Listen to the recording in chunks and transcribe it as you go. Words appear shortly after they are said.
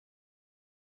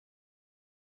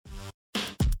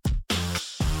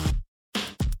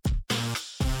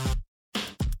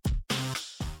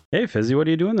Hey, Fizzy, what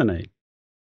are you doing tonight?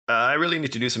 I really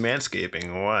need to do some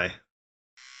manscaping. Why?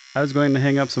 I was going to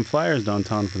hang up some flyers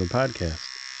downtown for the podcast.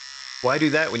 Why do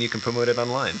that when you can promote it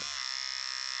online?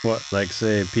 What, like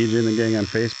say PJ and the Gang on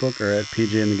Facebook or at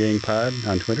PJ and the Gang Pod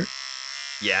on Twitter?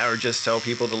 Yeah, or just tell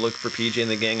people to look for PJ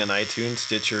and the Gang on iTunes,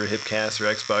 Stitcher, Hipcast,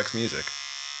 or Xbox Music.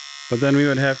 But then we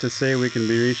would have to say we can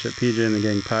be reached at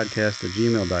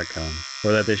pjandthegangpodcast@gmail.com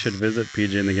or that they should visit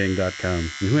pjandthegang.com. And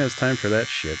who has time for that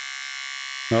shit?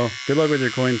 Well, good luck with your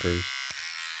coin purse.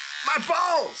 My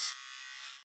balls!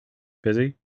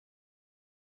 Busy?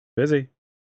 Busy?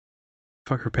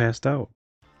 Fucker passed out.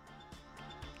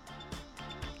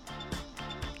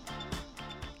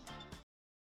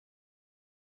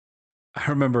 I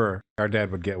remember our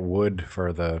dad would get wood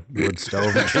for the wood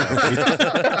stove and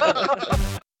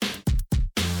stuff.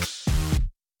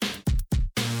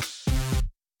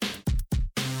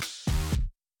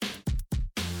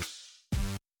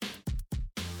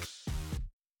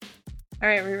 All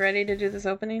right, we ready to do this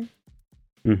opening?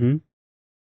 Mm-hmm.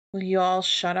 Will you all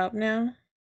shut up now?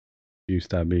 You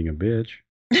stop being a bitch.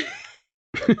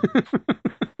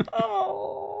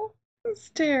 Oh, that's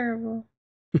terrible.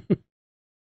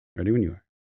 Ready when you are.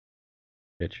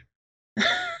 Bitch.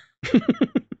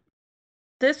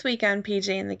 This week on PJ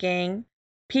and the Gang,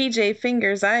 PJ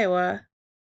fingers Iowa.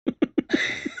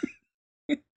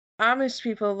 Amish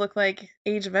people look like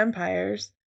Age of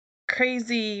Empires.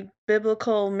 Crazy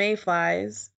biblical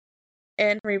mayflies.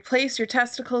 And replace your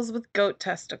testicles with goat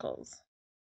testicles.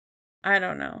 I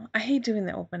don't know. I hate doing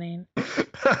the opening.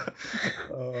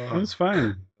 That's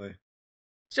fine.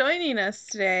 Joining us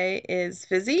today is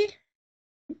Fizzy,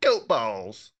 Goat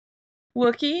balls!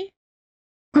 Wookie,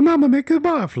 My mama make a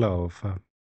buffalo.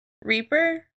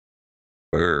 Reaper,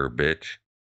 Bitch.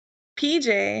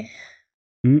 PJ,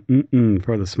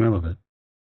 For the smell of it.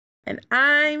 and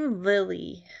I'm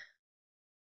Lily.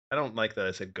 I don't like that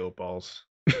I said goat balls.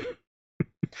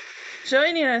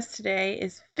 Joining us today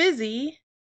is Fizzy.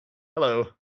 Hello.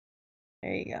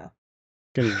 There you go.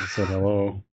 Could have just said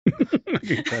hello. I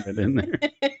could cut it in there.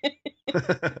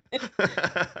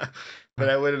 But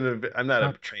I wouldn't have. I'm not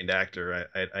a trained actor.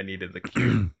 I needed the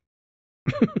cue.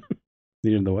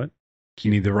 Needed the what?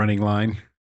 You need the running line?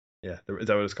 Yeah, is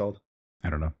that what it's called? I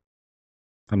don't know.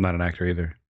 I'm not an actor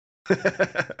either.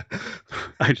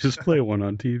 I just play one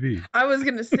on TV. I was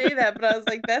going to say that, but I was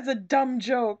like, that's a dumb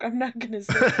joke. I'm not going to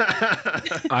say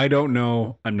that. I don't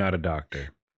know. I'm not a doctor.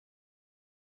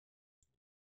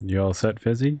 You all set,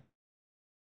 Fizzy?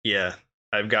 Yeah,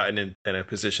 I've gotten in a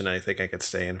position I think I could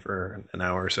stay in for an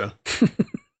hour or so.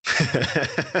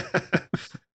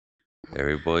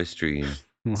 Every boy's dream.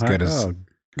 He's got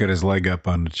his leg up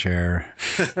on the chair.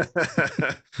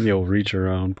 The old reach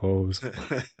around pose.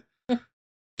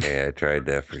 Hey, I tried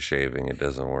that for shaving. It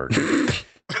doesn't work.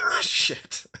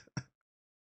 Shit.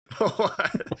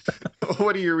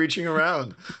 What are you reaching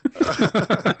around?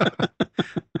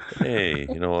 Hey,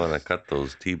 you don't want to cut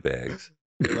those tea bags.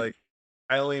 Like,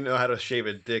 I only know how to shave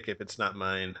a dick if it's not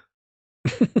mine.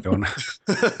 Don't.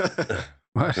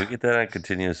 What? Can we get that on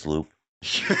continuous loop?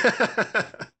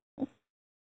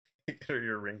 Or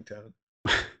your ringtone.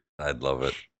 I'd love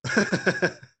it.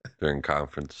 During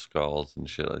conference calls and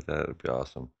shit like that, it'd be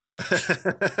awesome.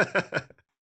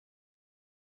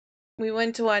 We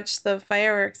went to watch the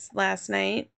fireworks last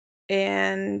night,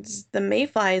 and the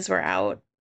mayflies were out,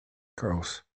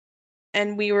 Gross.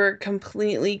 and we were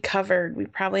completely covered. We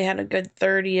probably had a good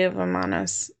 30 of them on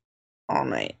us all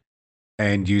night.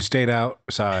 And you stayed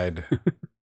outside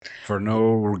for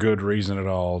no good reason at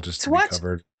all, just to be What?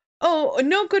 covered. Oh,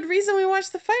 no good reason we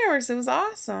watched the fireworks. It was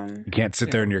awesome. You can't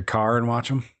sit there in your car and watch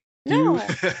them? No,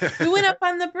 we went up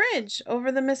on the bridge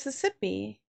over the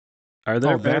Mississippi. Are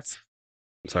there Oh, that's...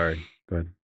 Sorry, go ahead.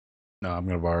 No, I'm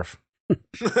going to barf.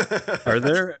 Are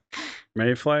there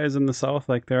mayflies in the South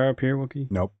like there are up here, Wookie?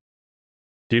 Nope.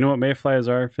 Do you know what mayflies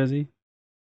are, Fizzy?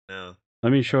 No.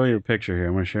 Let me show you a picture here.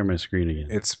 I'm going to share my screen again.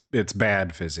 It's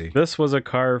bad, Fizzy. This was a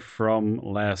car from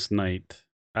last night.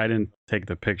 I didn't take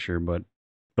the picture, but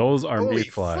those are Holy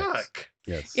mayflies. fuck.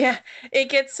 Yes. Yeah, it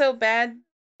gets so bad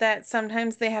that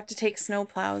sometimes they have to take snow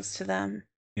plows to them.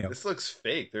 Yep. This looks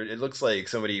fake. It looks like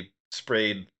somebody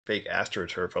sprayed fake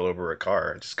AstroTurf all over a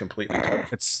car. It's completely covered.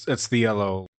 It's the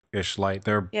yellowish light.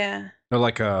 They're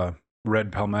like a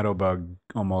red palmetto bug,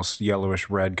 almost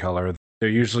yellowish red color. They're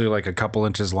usually like a couple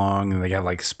inches long, and they got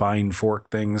like spine fork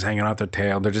things hanging out their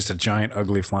tail. They're just a giant,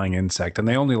 ugly flying insect, and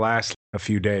they only last a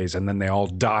few days, and then they all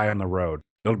die on the road.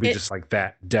 It'll be just like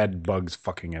that, dead bugs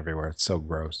fucking everywhere. It's so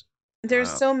gross.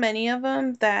 There's so many of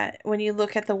them that when you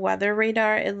look at the weather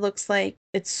radar, it looks like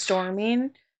it's storming,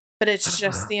 but it's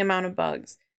just the amount of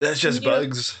bugs. That's just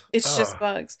bugs. It's just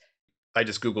bugs. I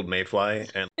just Googled mayfly,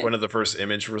 and one of the first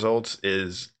image results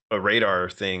is a radar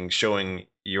thing showing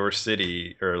your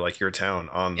city or like your town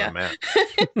on the map.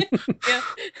 Yeah.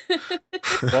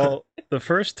 Well, the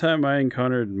first time I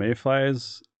encountered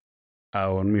mayflies,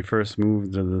 when we first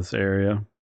moved to this area,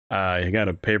 I got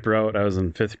a paper out. I was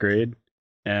in 5th grade,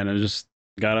 and I just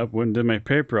got up, went and did my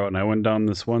paper out, and I went down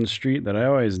this one street that I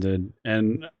always did,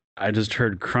 and I just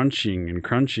heard crunching and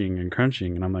crunching and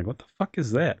crunching, and I'm like, what the fuck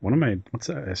is that? What's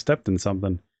that? I stepped in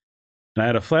something. And I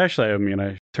had a flashlight with me, and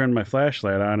I turned my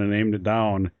flashlight on and aimed it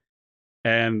down,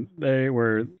 and they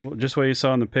were just what you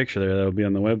saw in the picture there, that'll be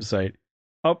on the website,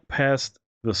 up past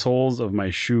the soles of my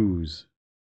shoes.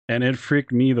 And it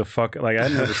freaked me the fuck, like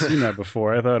I'd never seen that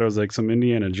before. I thought it was like some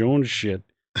Indiana Jones shit.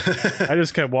 I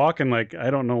just kept walking like I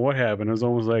don't know what happened. It was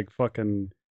almost like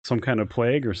fucking some kind of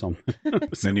plague or something.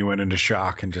 Then you went into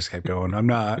shock and just kept going.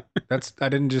 I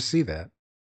didn't just see that.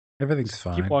 Everything's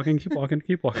fine. Keep walking, keep walking,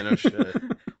 keep walking. No shit.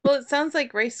 Well, it sounds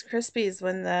like Rice Krispies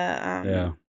when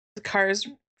the cars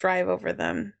drive over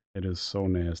them. It is so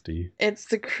nasty. It's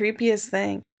the creepiest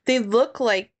thing. They look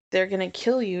like they're gonna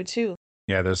kill you too.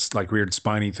 Yeah, there's like weird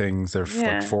spiny things. They're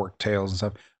like forked tails and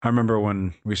stuff. I remember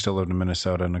when we still lived in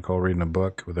Minnesota, Nicole reading a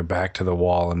book with her back to the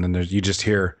wall, and then you just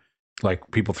hear like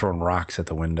people throwing rocks at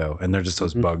the window, and they're just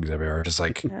those bugs everywhere. Just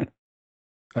like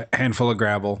a handful of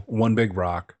gravel, one big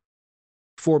rock,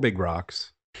 4 big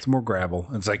rocks, some more gravel.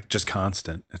 It's like just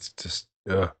constant. It's just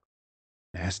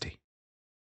nasty.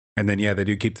 And then they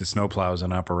do keep the snowplows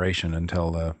in operation until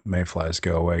the mayflies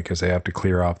go away because they have to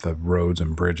clear off the roads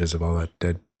and bridges of all that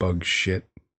dead bug shit.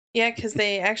 Yeah, because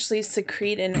they actually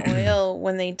secrete an oil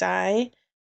when they die,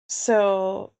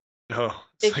 so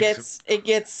it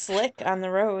gets slick on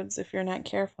the roads if you're not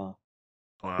careful.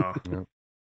 Wow,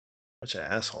 bunch of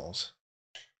assholes.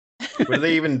 What do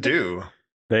they even do?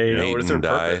 They what is their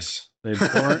purpose? They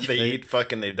eat,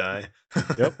 fucking, they die.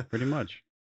 Yep, pretty much.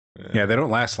 Yeah, they don't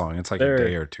last long. It's like a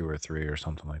day or 2 or 3 or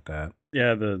something like that.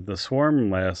 Yeah, the swarm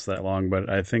lasts that long, but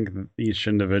I think each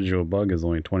individual bug is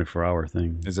only a 24-hour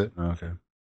thing. Is it? Okay.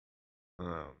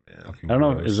 Oh man. I don't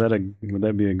know. Would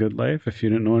that be a good life if you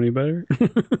didn't know any better?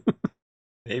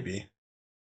 Maybe.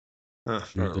 Huh.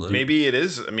 Maybe it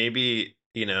is. Maybe,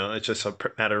 it's just a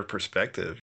matter of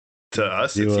perspective. To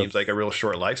us, it seems like a real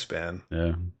short lifespan.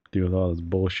 Yeah. Deal with all this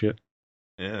bullshit.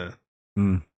 Yeah.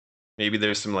 Maybe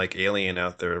there's some like alien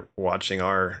out there watching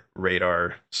our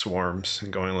radar swarms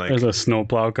and going like, there's a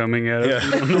snowplow coming at us.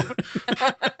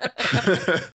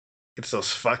 Yeah. It's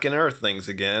those fucking Earthlings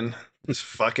again. Just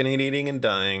fucking eating and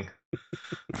dying.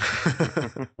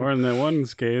 Or in that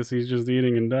one's case, he's just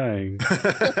eating and dying.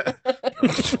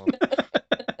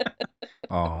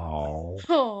 Oh.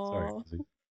 Sorry.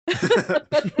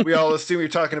 We all assume you're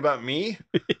talking about me?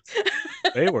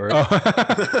 They were. Oh.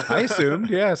 I assumed.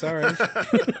 Yeah, sorry.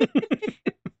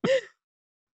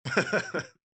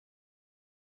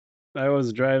 I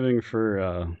was driving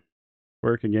for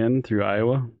work again through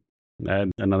Iowa. I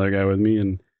had another guy with me,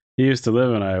 and he used to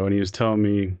live in Iowa, and he was telling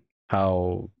me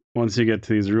how once you get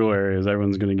to these rural areas,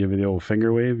 everyone's going to give you the old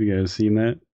finger wave. You guys seen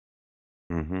that?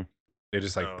 Mm-hmm. They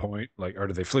just point, like, or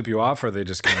do they flip you off, or they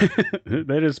just kind of...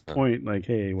 They just point, like,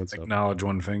 hey, what's up? Acknowledge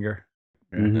one finger.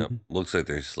 Yeah. Mm-hmm. Yep. Looks like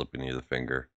they're slipping you the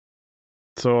finger.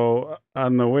 So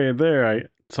on the way there,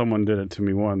 someone did it to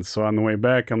me once. So on the way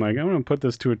back, I'm like, I'm going to put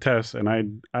this to a test. And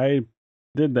I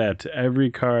did that to every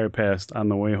car I passed on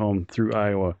the way home through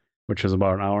Iowa, which is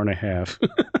about an hour and a half.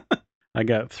 I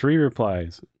got 3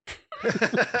 replies.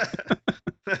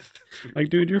 Like,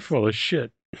 dude, you're full of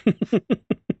shit.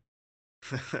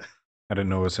 I didn't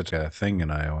know it was such a thing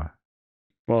in Iowa.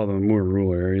 Well, the more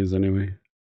rural areas, anyway.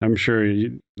 I'm sure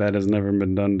that has never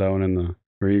been done down in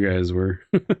where you guys were.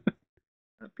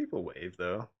 People wave,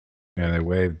 though. Yeah, they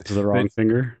waved. To the wrong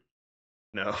finger?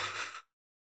 No.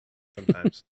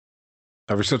 Sometimes.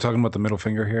 Are we still talking about the middle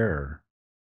finger here? Or?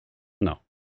 No.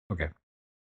 Okay.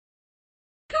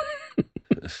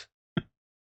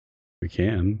 We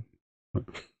can.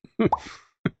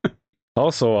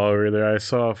 Also, while we were there, I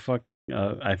saw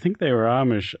I think they were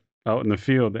Amish out in the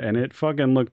field, and it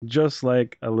fucking looked just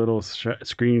like a little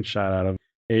screenshot out of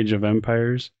Age of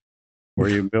Empires, where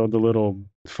you build a little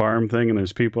farm thing and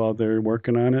there's people out there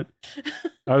working on it.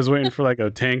 I was waiting for like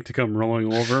a tank to come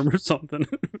rolling over them or something.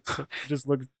 It just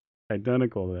looked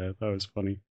identical to that. That was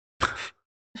funny.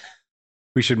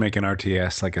 We should make an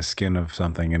RTS, like a skin of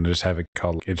something, and just have it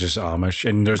called, it's just Amish,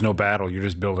 and there's no battle. You're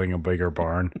just building a bigger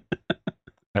barn.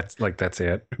 That's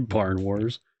it. Barn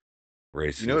wars.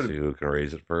 Race to see who can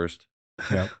raise it first.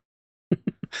 Yeah.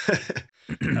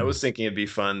 I was thinking it'd be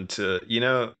fun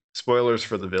to, spoilers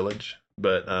for The Village,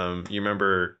 but you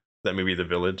remember that movie, The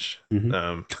Village.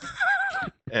 Mm-hmm.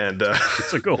 And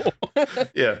it's a goal.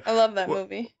 Yeah, I love that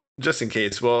movie. Just in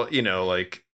case, well,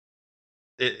 like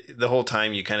the whole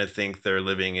time you kind of think they're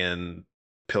living in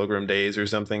Pilgrim days or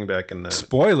something back in the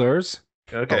spoilers.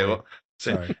 Okay, well,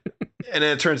 sorry. And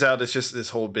then it turns out it's just this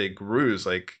whole big ruse.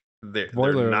 Like they're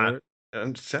not.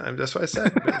 That's what I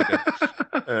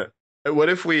said. What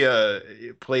if we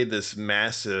played this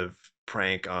massive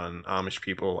prank on Amish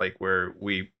people, like where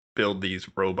we build these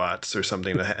robots or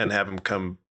something and have them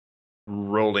come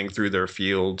rolling through their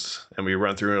fields, and we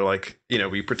run through like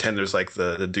we pretend there's like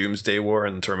the Doomsday War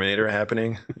and Terminator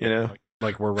happening,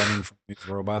 like we're running from these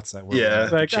robots that were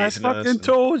like I fucking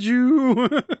told you.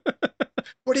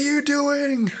 What are you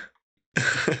doing?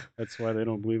 That's why they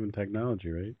don't believe in technology,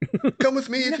 right? Come with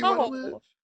me if you want to live.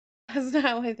 That's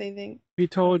not what they think. We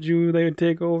told you they would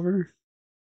take over.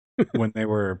 When they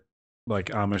were like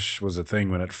Amish was a thing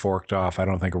when it forked off. I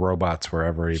don't think robots were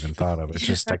ever even thought of. It's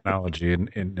just technology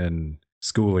and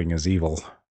schooling is evil.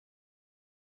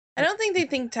 I don't think they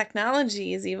think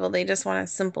technology is evil. They just want a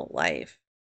simple life.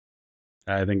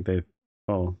 I think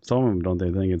some of them don't.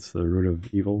 They think it's the root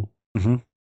of evil. Mm-hmm.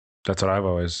 That's what I've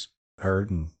always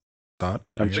heard and thought.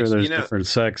 I'm sure there's different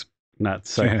sects, not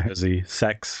sex.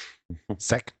 Sex.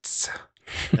 Sects.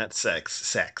 Not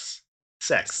sex,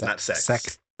 not sex.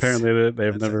 Sex. Apparently,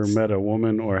 they've never met a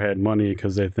woman or had money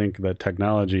because they think that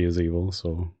technology is evil.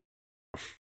 So,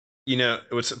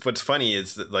 what's funny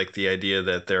is that like the idea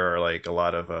that there are like a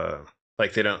lot of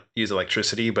like they don't use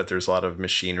electricity, but there's a lot of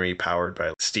machinery powered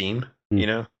by steam.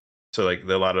 So like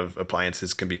a lot of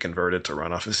appliances can be converted to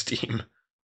run off of steam.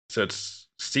 So it's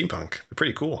steampunk. They're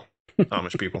pretty cool,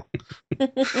 Amish people.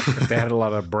 If they had a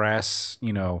lot of brass,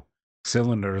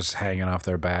 cylinders hanging off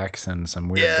their backs and some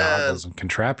weird goggles and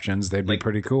contraptions, they'd be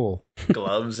pretty cool.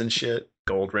 Gloves and shit,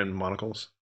 gold rimmed monocles.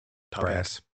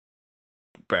 Brass,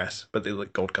 but they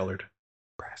look gold colored.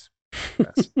 Brass.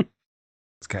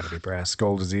 It's got to be brass.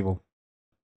 Gold is evil.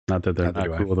 Not that they're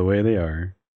not cool the way they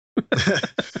are.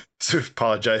 So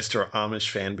apologize to our Amish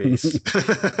fan base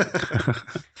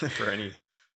for any.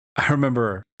 I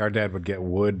remember our dad would get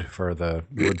wood for the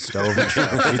wood stove.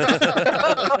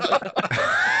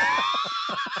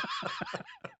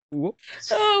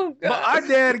 Oh God! But our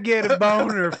dad get a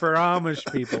boner for Amish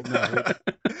people. No,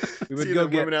 we would go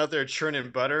get women out there churning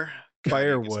butter,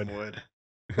 firewood. Wood.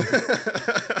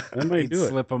 He'd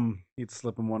slip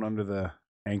him one under the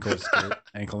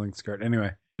ankling skirt.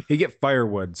 Anyway, he'd get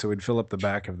firewood, so he'd fill up the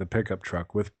back of the pickup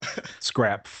truck with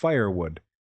scrap firewood,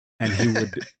 and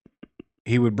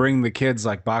he would bring the kids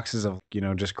like boxes of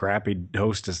just crappy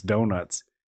Hostess donuts.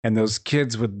 And those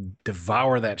kids would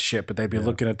devour that shit, but they'd be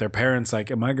looking at their parents like,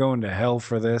 am I going to hell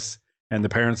for this? And the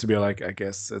parents would be like, I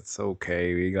guess it's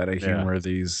okay. We got to humor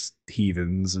these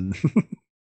heathens. And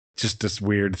just this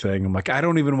weird thing. I'm like, I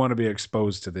don't even want to be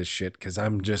exposed to this shit because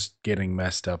I'm just getting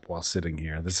messed up while sitting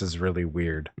here. This is really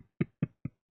weird.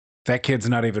 That kid's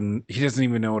he doesn't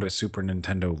even know what a Super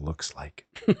Nintendo looks like.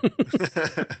 You're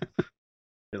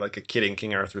like a kid in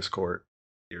King Arthur's court.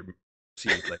 You're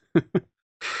seeing like...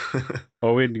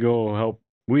 Well, we'd go help.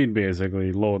 We'd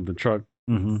basically load the truck,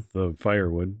 the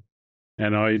firewood,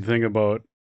 and all you'd think about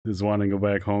is wanting to go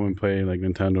back home and play like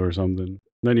Nintendo or something.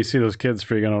 Then you see those kids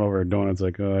freaking out over donuts,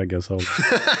 like, oh, I guess I'll.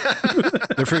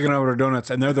 They're freaking out over donuts,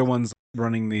 and they're the ones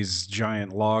running these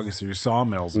giant logs through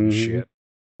sawmills and shit,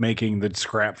 making the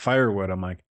scrap firewood. I'm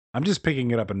like, I'm just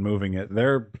picking it up and moving it.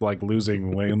 They're like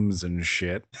losing limbs and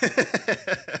shit.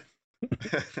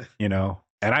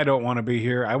 And I don't want to be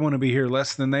here. I want to be here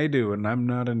less than they do, and I'm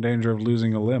not in danger of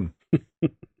losing a limb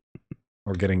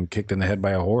or getting kicked in the head by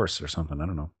a horse or something. I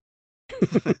don't know.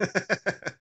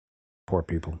 Poor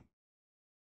people.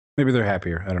 Maybe they're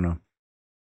happier. I don't know.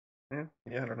 Yeah,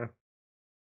 I don't know.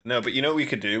 No, but what we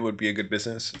could do would be a good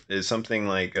business is something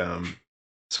like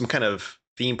some kind of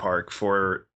theme park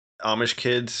for Amish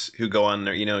kids who go on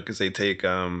there, because they take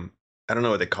I don't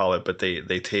know what they call it, but they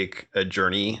take a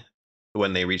journey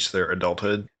when they reach their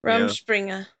adulthood.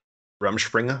 Rumspringa.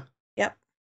 Rumspringa? Yep.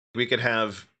 We could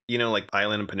have, like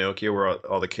Island and Pinocchio where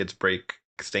all the kids break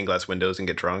stained glass windows and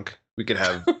get drunk. We could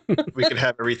have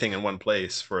everything in one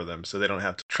place for them so they don't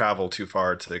have to travel too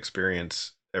far to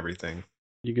experience everything.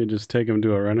 You could just take them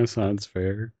to a Renaissance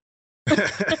fair.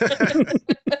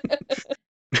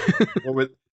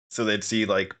 So they'd see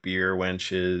like beer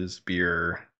wenches,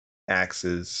 beer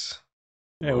axes.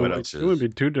 Yeah, it would be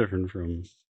too different from...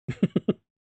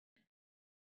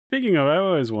 Speaking of, I've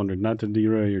always wondered, not to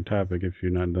derail your topic if you're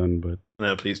not done, but...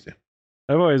 No, please do.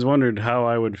 I've always wondered how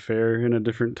I would fare in a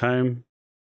different time.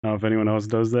 I don't know if anyone else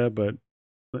does that, but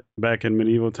back in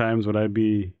medieval times, would I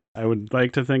be I would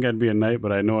like to think I'd be a knight,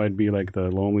 but I know I'd be like the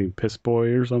lonely piss boy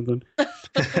or something.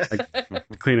 Like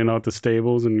cleaning out the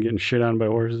stables and getting shit on by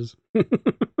horses.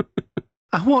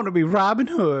 I want to be Robin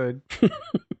Hood.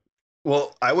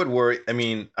 Well, I would worry. I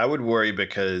mean, I would worry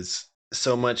because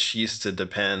so much used to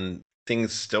depend,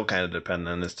 things still kind of depend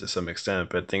on this to some extent,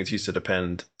 but things used to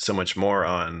depend so much more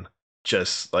on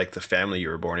just like the family you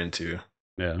were born into.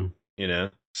 Yeah. You know?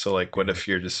 So, like, what if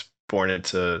you're just born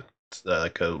into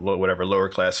like a whatever lower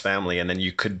class family, and then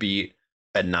you could be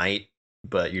a knight,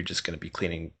 but you're just going to be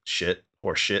cleaning shit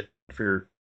or shit for your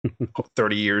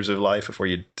 30 years of life before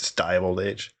you just die of old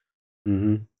age?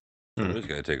 Mm-hmm. Somebody's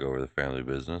got to take over the family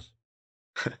business.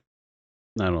 I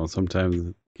don't know.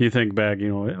 Sometimes you think back, you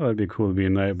know, oh, it'd be cool to be a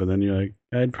knight, but then you're like,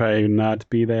 I'd probably not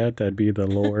be that. I'd be the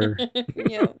lower.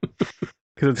 Yeah.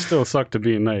 Because it still sucked to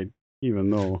be a knight, even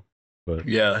though. But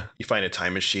yeah, you find a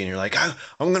time machine. You're like, I'm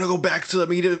gonna go back to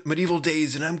the medieval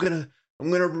days, and I'm gonna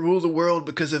rule the world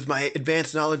because of my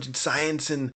advanced knowledge in science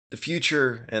and the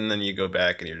future. And then you go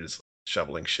back and you're just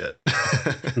shoveling shit.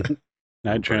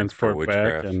 I'd transport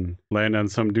back and land on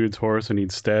some dude's horse, and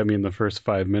he'd stab me in the first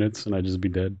 5 minutes, and I'd just be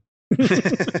dead.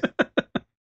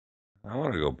 I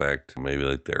want to go back to maybe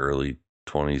like the early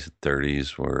 20s and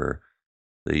 30s where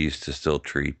they used to still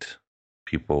treat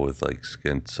people with like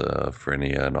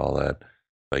schizophrenia and all that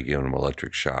by giving them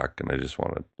electric shock. And I just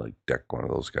want to like deck one of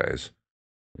those guys,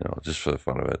 you know, just for the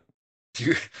fun of it.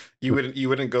 You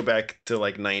wouldn't go back to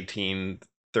like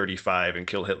 1935 and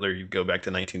kill Hitler. You'd go back to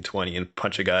 1920 and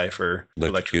punch a guy for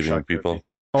electric shock people.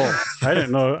 Oh, I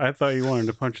didn't know. I thought you wanted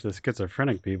to punch the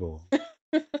schizophrenic people.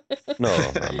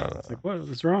 No. Like, what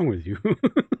is wrong with you?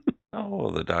 Oh,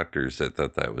 the doctors that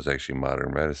thought that was actually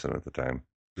modern medicine at the time.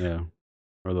 Yeah,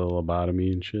 or the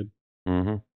lobotomy and shit.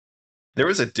 Mm-hmm. There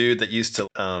was a dude that used to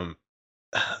I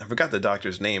forgot the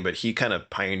doctor's name, but he kind of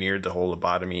pioneered the whole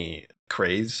lobotomy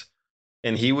craze,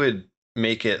 and he would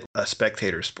make it a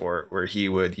spectator sport where he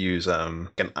would use an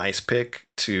ice pick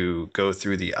to go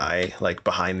through the eye, like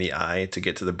behind the eye, to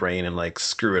get to the brain and like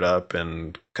screw it up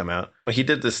and come out. But he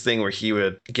did this thing where he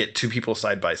would get two people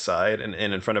side by side, and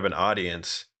in front of an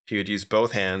audience, he would use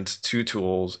both hands, two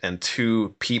tools, and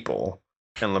two people,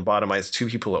 and lobotomize two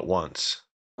people at once.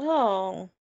 Oh.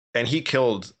 And he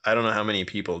killed, I don't know how many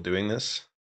people doing this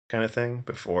kind of thing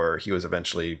before he was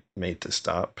eventually made to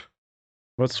stop.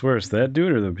 What's worse, that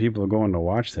dude or the people going to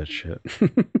watch that shit?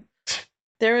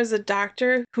 There was a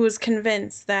doctor who was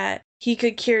convinced that he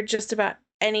could cure just about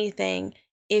anything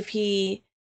if he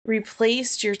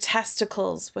replaced your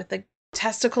testicles with the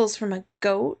testicles from a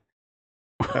goat.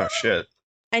 Oh, shit.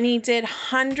 And he did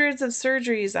hundreds of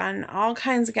surgeries on all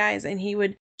kinds of guys, and he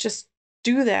would just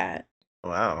do that.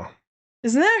 Wow.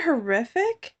 Isn't that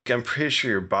horrific? I'm pretty sure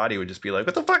your body would just be like,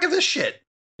 what the fuck is this shit?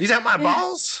 These aren't my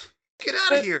balls? Get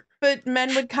out of here. But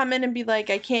men would come in and be like,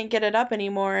 I can't get it up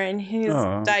anymore. And his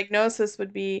diagnosis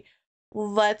would be,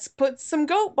 let's put some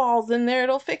goat balls in there.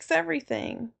 It'll fix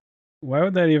everything. Why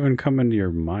would that even come into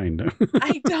your mind?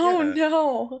 I don't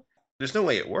know. There's no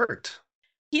way it worked.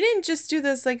 He didn't just do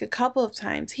this like a couple of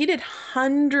times. He did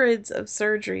hundreds of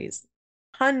surgeries.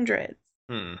 Hundreds.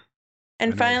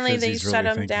 And finally they shut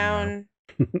him down.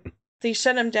 They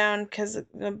shut him down because a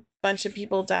bunch of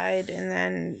people died, and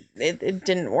then it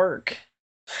didn't work.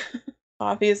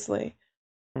 Obviously.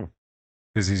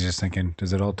 Because he's just thinking,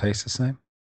 does it all taste the same?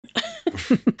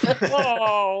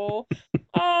 Oh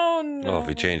no. Well, if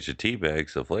you change the tea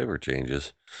bags, the flavor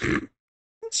changes.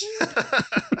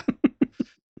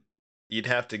 You'd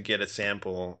have to get a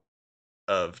sample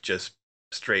of just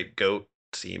straight goat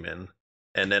semen,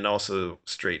 and then also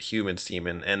straight human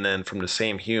semen, and then from the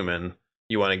same human,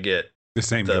 you want to get the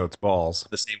same goat's balls.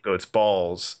 The same goat's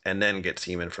balls, and then get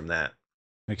semen from that.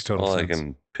 Makes total sense. All I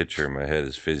can picture in my head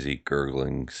is Fizzy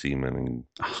gurgling semen and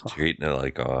treating it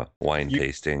like a wine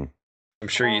tasting. I'm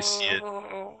sure you see it.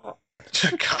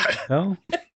 God. Hell?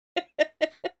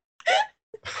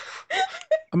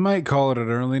 I might call it an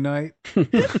early night.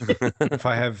 If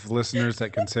I have listeners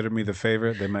that consider me the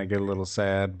favorite, they might get a little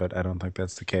sad, but I don't think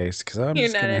that's the case because I'm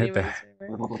just going to hit the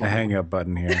hang up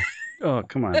button here. Oh,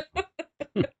 come on.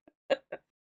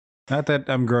 Not that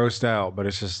I'm grossed out, but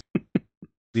it's just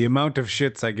the amount of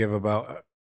shits I give about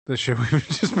the shit we've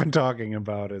just been talking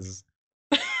about is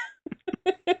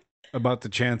about the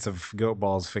chance of goat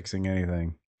balls fixing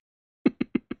anything.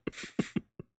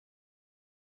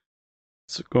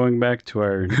 So going back to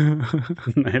our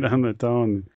night on the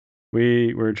town,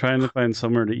 we were trying to find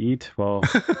somewhere to eat while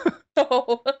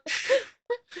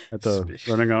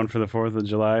running around for the 4th of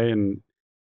July, and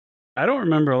I don't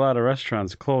remember a lot of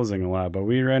restaurants closing a lot, but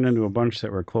we ran into a bunch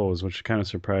that were closed, which kind of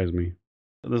surprised me.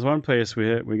 This one place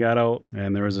we got out,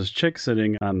 and there was this chick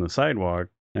sitting on the sidewalk.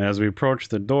 And as we approached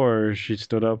the door, she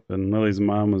stood up, and Lily's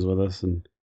mom was with us. And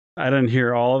I didn't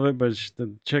hear all of it, but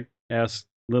the chick asked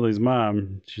Lily's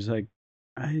mom, she's like,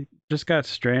 I just got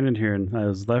stranded here and I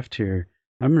was left here.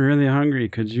 I'm really hungry.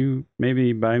 Could you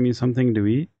maybe buy me something to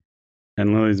eat?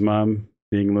 And Lily's mom,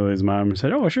 being Lily's mom,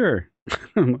 said, oh, sure.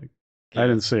 I'm like, I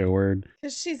didn't say a word.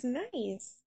 Because she's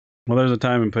nice. Well, there's a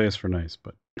time and place for nice,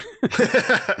 but.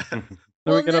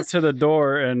 Then we get up to the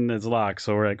door and it's locked.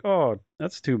 So we're like, oh,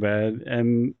 that's too bad.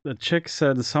 And the chick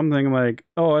said something like,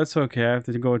 oh, it's okay. I have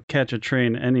to go catch a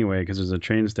train anyway because there's a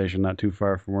train station not too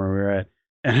far from where we're at.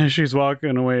 And as she's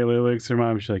walking away, Lily looks at her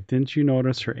mom. She's like, didn't you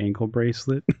notice her ankle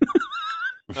bracelet?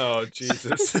 Oh,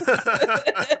 Jesus.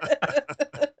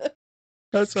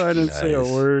 That's why I didn't say a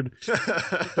word.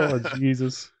 Oh,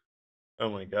 Jesus. Oh,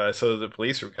 my God. So the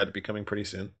police got to be coming pretty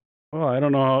soon. Well, I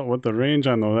don't know what the range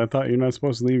on those. I thought you're not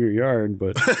supposed to leave your yard,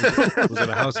 but was it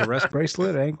a house arrest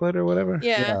bracelet, anklet, or whatever?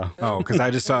 Yeah. Oh, because I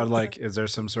just thought like, is there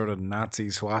some sort of Nazi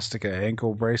swastika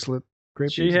ankle bracelet?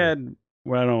 She had.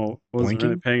 Well, I don't. Wasn't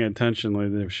really paying attention.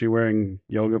 Like, if she wearing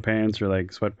yoga pants or like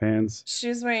sweatpants? She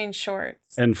was wearing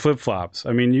shorts and flip flops.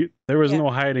 I mean, there was no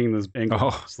hiding this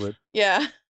ankle bracelet. Yeah.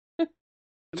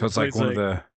 So it's like one of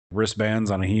the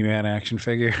wristbands on a He-Man action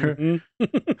figure.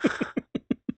 Mm-hmm.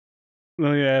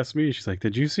 Lily asked me, she's like,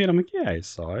 did you see it? I'm like, yeah, I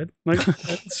saw it. I'm like, I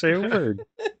didn't say a word.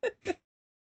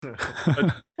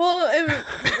 Well,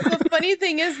 the funny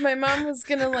thing is, my mom was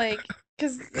gonna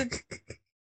because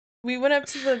we went up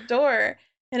to the door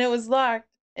and it was locked,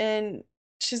 and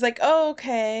she's like, oh,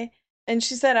 okay. And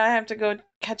she said, I have to go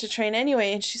catch a train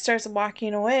anyway. And she starts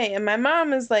walking away. And my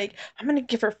mom is like, I'm gonna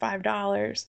give her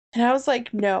 $5. And I was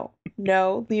like, no,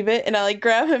 leave it. And I like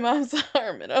grab my mom's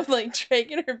arm and I'm like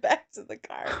dragging her back to the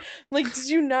car. I'm like, did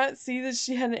you not see that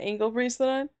she had an ankle bracelet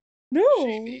on? No.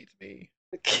 She needs me.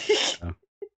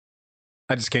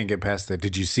 I just can't get past that.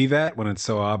 Did you see that? When it's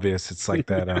so obvious, it's like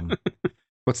that.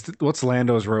 What's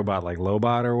Lando's robot, like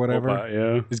Lobot or whatever? Lobot,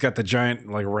 yeah. He's got the giant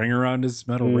like ring around his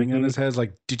metal ring on his head.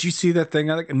 Like, did you see that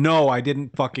thing? No, I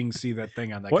didn't fucking see that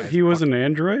thing on that. What? He was an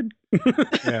android?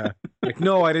 Yeah. Like,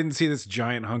 no, I didn't see this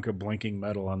giant hunk of blinking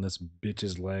metal on this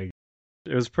bitch's leg.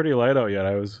 It was pretty light out yet.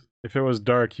 If it was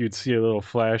dark, you'd see a little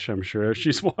flash, I'm sure.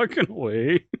 She's walking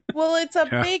away. Well, it's a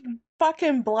big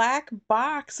fucking black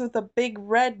box with a big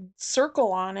red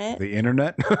circle on it. The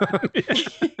internet?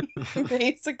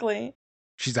 Basically.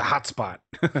 She's a hotspot.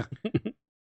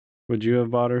 Would you have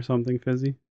bought her something,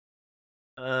 Fizzy?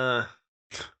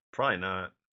 Probably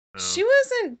not. No. She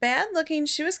wasn't bad looking.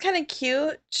 She was kind of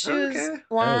cute. She was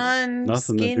blonde,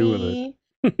 nothing skinny. To do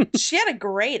with it. She had a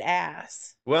great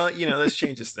ass. Well, this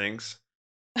changes things.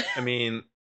 I mean,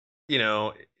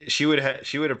 she would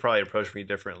have probably approached me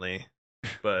differently,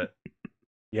 but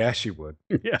yeah, she would.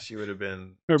 Yeah, she would have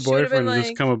been. Her boyfriend would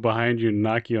just come up behind you and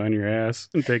knock you on your ass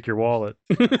and take your wallet.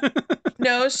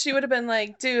 No, she would have been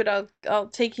like, "Dude, I'll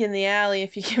take you in the alley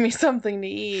if you give me something to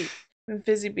eat." And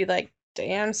Fizzy'd be like,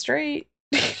 "Damn straight."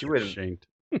 She would have shanked.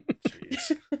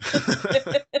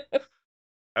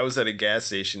 I was at a gas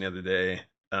station the other day,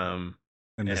 and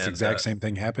this exact same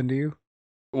thing happened to you.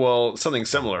 Well, something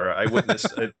similar. I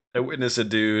witnessed a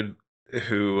dude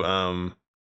who,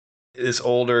 this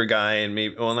older guy, and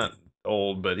maybe, well, not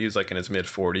old, but he was like in his mid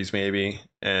 40s maybe,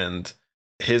 and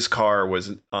his car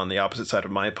was on the opposite side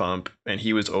of my pump, and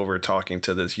he was over talking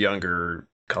to this younger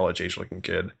college age looking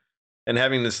kid and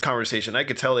having this conversation. I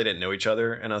could tell they didn't know each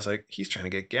other, and I was like, he's trying to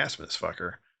get gas from this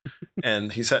fucker.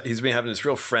 And he's been having this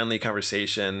real friendly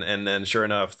conversation, and then sure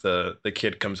enough, the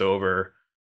kid comes over,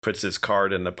 puts his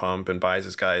card in the pump, and buys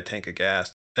this guy a tank of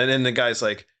gas. And then the guy's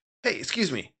like, hey,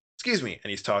 excuse me, and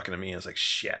he's talking to me. I was like,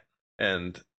 shit.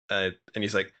 And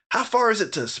he's like, how far is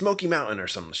it to Smoky Mountain or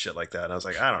some shit like that? And I was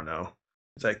like, I don't know.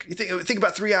 He's like, you think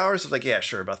about 3 hours? I was like, yeah,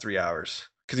 sure, about 3 hours.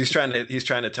 Because he's trying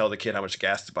to tell the kid how much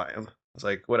gas to buy him. I was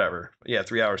like, whatever. Yeah,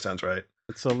 3 hours sounds right.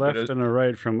 It's a left and a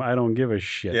right from I don't give a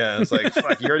shit. Yeah, it's like,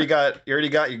 fuck, you already got your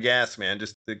gas, man.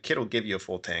 Just the kid will give you a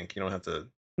full tank. You don't have to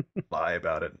lie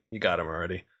about it. You got him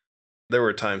already. There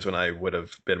were times when I would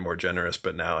have been more generous,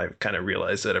 but now I've kind of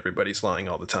realized that everybody's lying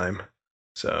all the time.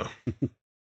 So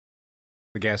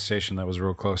the gas station that was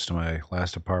real close to my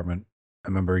last apartment, I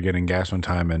remember getting gas one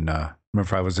time, and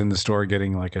remember I was in the store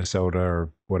getting like a soda or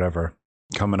whatever,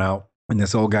 coming out, and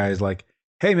this old guy is like,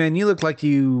 hey man, you look like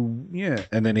you, yeah.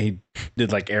 And then he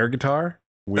did like air guitar,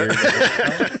 weird.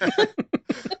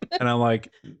 And I'm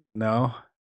like, no,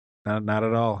 not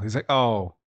at all. He's like,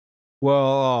 oh,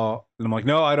 well, and I'm like,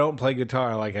 no, I don't play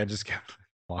guitar. Like I just kept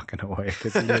walking away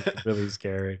because he looked really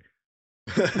scary.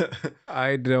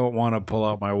 I don't want to pull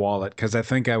out my wallet because I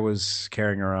think I was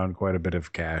carrying around quite a bit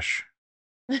of cash.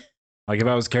 Like if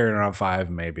I was carrying around $5,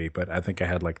 maybe, but I think I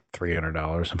had like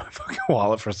 $300 in my fucking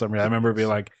wallet for some reason. I remember being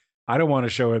like, I don't want to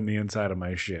show him the inside of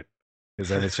my shit because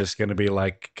then it's just going to be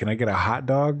like, can I get a hot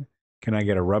dog? Can I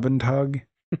get a rub and tug?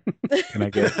 Can I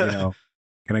get, can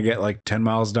I get like 10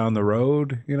 miles down the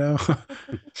road?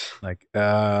 Like,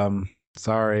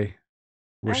 sorry.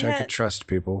 Wish I could trust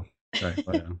people. Right.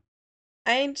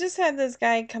 I just had this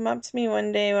guy come up to me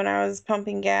one day when I was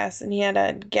pumping gas, and he had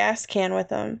a gas can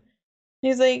with him.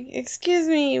 He's like, "Excuse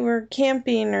me, we're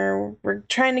camping or we're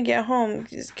trying to get home.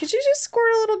 Could you just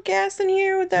squirt a little gas in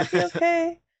here? Would that be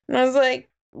okay?" And I was like,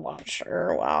 "Well,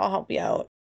 sure. Well, I'll help you out."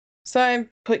 So I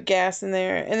put gas in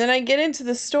there, and then I get into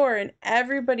the store, and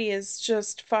everybody is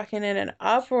just fucking in an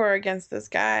uproar against this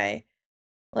guy.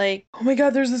 Like, "Oh my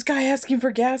God, there's this guy asking for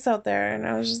gas out there." And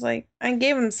I was just like, I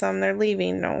gave him some. They're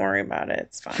leaving. Don't worry about it.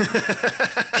 It's fine.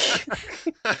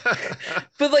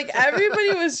 But like,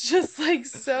 everybody was just like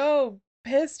so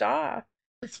pissed off.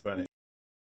 That's funny.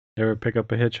 You ever pick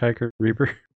up a hitchhiker,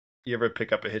 Reaper? You ever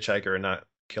pick up a hitchhiker and not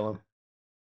kill him?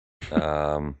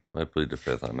 I plead the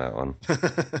fifth on that one.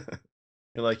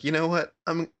 You're like, you know what?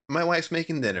 My wife's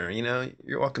making dinner.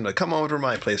 You're welcome to come over to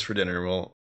my place for dinner.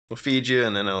 We'll feed you,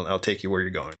 and then I'll take you where you're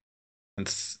going.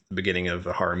 It's the beginning of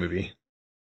a horror movie.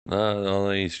 The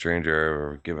only stranger I've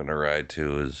ever given a ride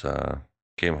to is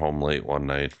came home late one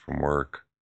night from work.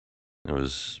 It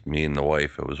was me and the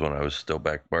wife. It was when I was still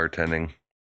back bartending.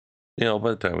 By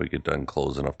the time we get done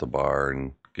closing up the bar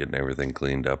and getting everything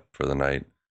cleaned up for the night,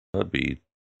 it'd be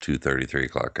 2:30, 3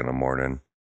 o'clock in the morning.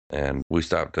 And we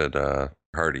stopped at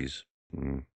Hardee's.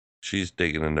 And she's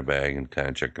digging in the bag and kind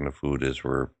of checking the food as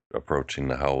we're approaching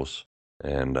the house.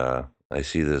 And I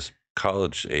see this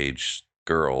college-age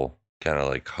girl kind of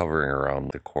like hovering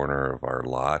around the corner of our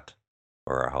lot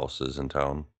where our house is in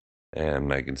town.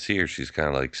 And I can see her. She's kind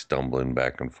of like stumbling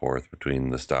back and forth between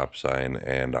the stop sign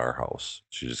and our house.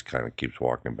 She just kind of keeps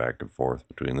walking back and forth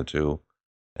between the two.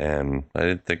 And I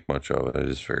didn't think much of it. I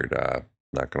just figured,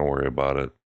 not going to worry about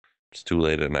it. It's too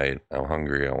late at night. I'm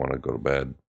hungry. I want to go to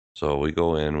bed. So we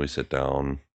go in, we sit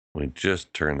down. We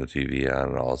just turn the TV on,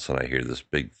 and all of a sudden I hear this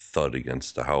big thud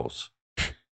against the house.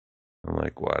 I'm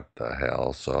like, what the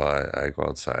hell? So I go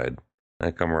outside. I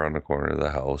come around the corner of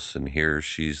the house, and here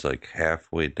she's like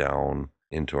halfway down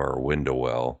into our window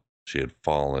well. She had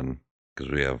fallen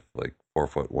because we have like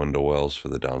 4-foot window wells for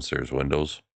the downstairs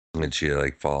windows. And she had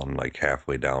like fallen like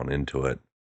halfway down into it.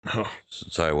 Oh.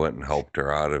 So I went and helped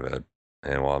her out of it.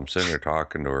 And while I'm sitting there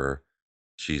talking to her,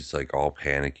 she's like all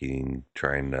panicking,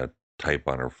 trying to type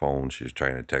on her phone. She was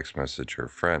trying to text message her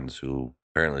friends who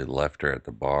apparently left her at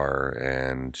the bar,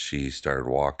 and she started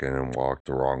walking and walked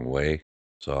the wrong way.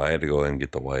 So I had to go in and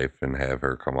get the wife and have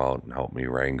her come out and help me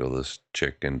wrangle this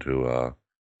chick into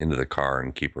the car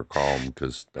and keep her calm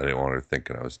because I didn't want her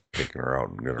thinking I was taking her out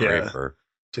and going to rape her.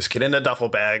 Just get in a duffel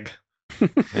bag.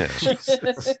 Yeah.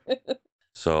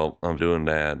 So I'm doing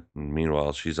that. And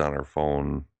meanwhile, she's on her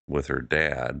phone with her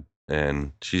dad,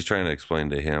 and she's trying to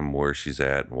explain to him where she's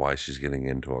at and why she's getting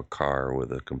into a car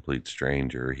with a complete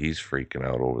stranger. He's freaking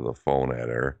out over the phone at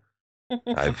her.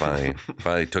 I finally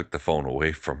took the phone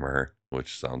away from her,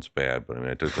 which sounds bad, but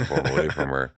I took the phone away from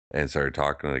her and started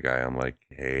talking to the guy. I'm like,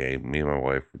 hey, me and my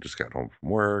wife, we just got home from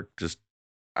work.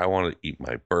 I want to eat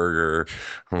my burger.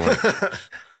 I'm like,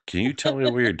 can you tell me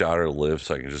where your daughter lives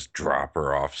so I can just drop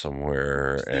her off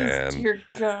somewhere? And dear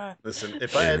God. Listen,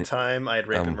 if I had time, I'd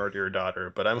rape and murder your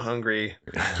daughter, but I'm hungry.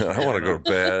 I want to go to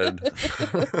bed.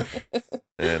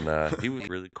 And he was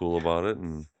really cool about it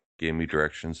and gave me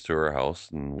directions to her house,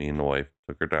 and me and the wife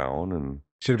took her down and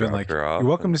should have been like, you're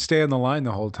welcome to stay on the line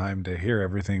the whole time to hear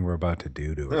everything we're about to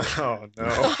do to her. Oh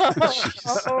no.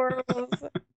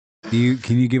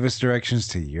 Can you give us directions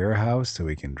to your house so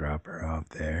we can drop her off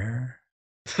there?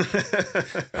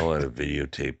 I want to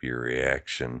videotape your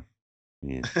reaction.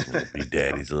 You won't be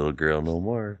daddy's little girl no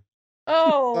more.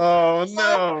 Oh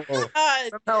no. Somehow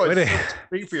it's so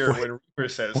creepier when Reaper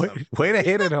says something. Way to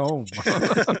hit it home. So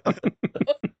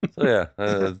yeah,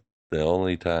 the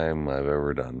only time I've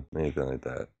ever done anything like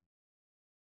that.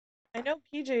 I know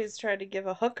PJ's tried to give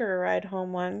a hooker a ride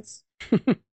home once.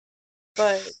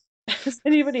 But has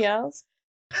anybody else?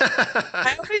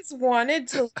 I always wanted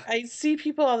to. I see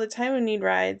people all the time who need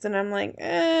rides, and I'm like,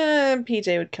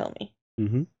 PJ would kill me.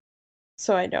 Mm-hmm.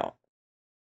 So I don't.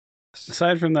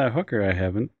 Aside from that hooker, I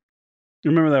haven't.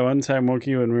 Remember that one time,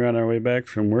 Wookie, when we were on our way back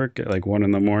from work at like 1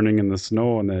 a.m. in the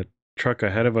snow, and that truck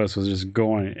ahead of us was just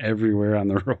going everywhere on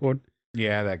the road?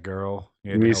 Yeah, that girl.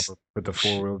 You had to help her put the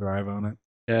 4-wheel drive on it.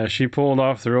 Yeah, she pulled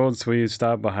off the road, so we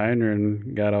stopped behind her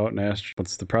and got out and asked her,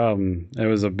 what's the problem? It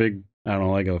was a big, I don't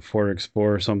know, like a Ford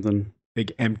Explorer or something.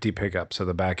 Big empty pickup, so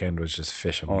the back end was just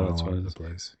fishing all over the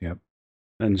place. Yep.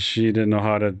 And she didn't know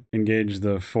how to engage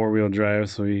the 4-wheel drive,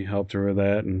 so we helped her with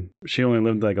that. And she only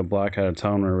lived like a block out of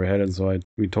town where we're headed, so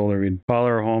we told her we'd follow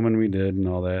her home, and we did, and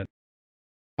all that.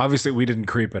 Obviously, we didn't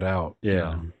creep it out.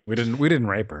 Yeah, we didn't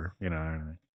rape her. You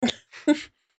know,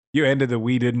 you ended the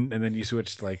 "we didn't," and then you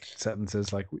switched like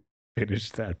sentences like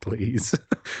 "finish that, please."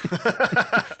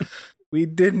 We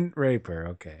didn't rape her.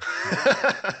 Okay,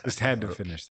 just had to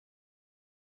finish.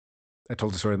 I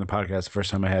told the story in the podcast. The first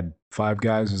time I had 5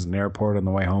 guys was in an airport on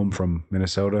the way home from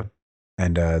Minnesota.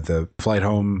 And the flight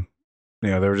home,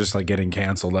 they were just like getting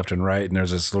canceled left and right. And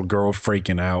there's this little girl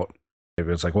freaking out. It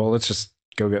was like, well, let's just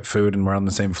go get food. And we're on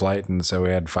the same flight. And so we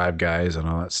had 5 guys and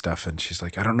all that stuff. And she's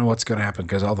like, I don't know what's going to happen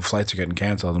because all the flights are getting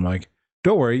canceled. I'm like,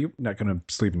 don't worry. You're not going to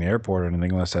sleep in the airport or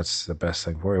anything unless that's the best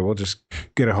thing for you. We'll just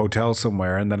get a hotel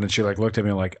somewhere. And then she like looked at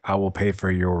me like, I will pay for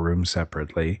your room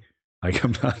separately. Like,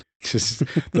 I'm not just,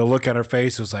 the look on her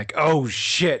face was like, oh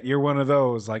shit, you're one of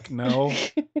those. Like, no.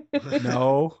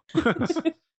 That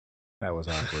was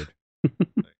awkward.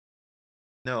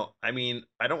 No, I mean,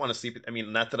 I don't want to sleep. I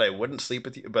mean, not that I wouldn't sleep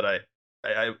with you, but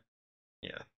I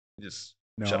just.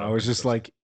 No, I was just like,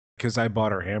 because I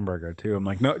bought her hamburger too. I'm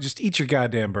like, no, just eat your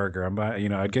goddamn burger. I'm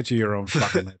buying, I'd get you your own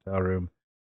fucking hotel room.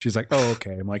 She's like, oh,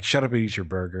 okay. I'm like, shut up and eat your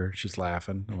burger. She's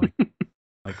laughing. I'm like,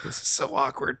 this is so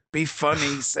awkward. Be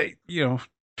funny. Say,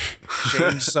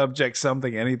 change subject,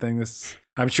 something, anything.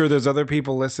 I'm sure there's other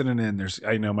people listening in.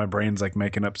 I know my brain's like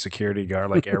making up security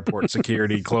guard, like airport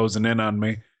security closing in on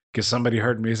me because somebody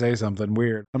heard me say something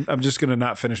weird. I'm just going to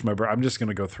not finish my I'm just going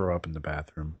to go throw up in the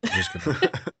bathroom.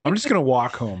 I'm just going to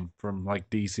walk home from like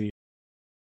DC.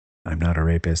 I'm not a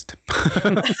rapist.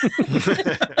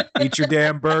 Eat your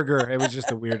damn burger. It was just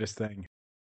the weirdest thing.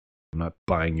 I'm not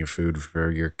buying you food for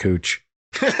your cooch.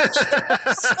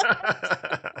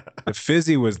 If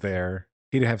Fizzy was there,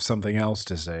 he'd have something else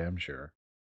to say, I'm sure.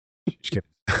 Just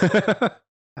kidding.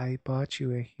 I bought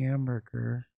you a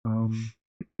hamburger. You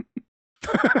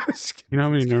know how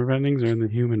many nerve endings are in the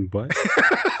human butt?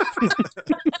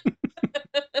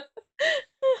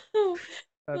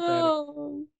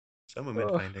 Some women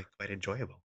find it quite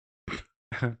enjoyable.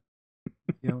 You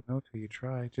don't know till you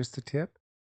try. Just a tip.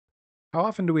 How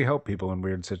often do we help people in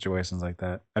weird situations like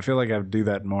that? I feel like I do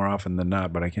that more often than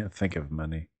not, but I can't think of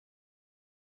many.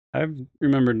 I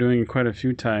remember doing it quite a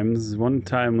few times. One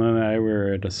time, Lynn and I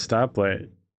were at a stoplight,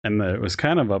 and it was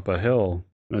kind of up a hill.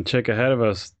 The chick ahead of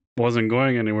us wasn't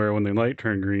going anywhere when the light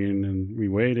turned green, and we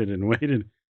waited and waited,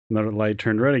 and the light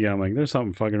turned red again. I'm like, there's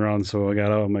something fucking wrong. So I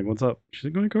got out. I'm like, what's up? She's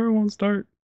like, my car won't start.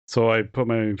 So I put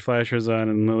my flashers on,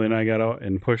 and Lily and I got out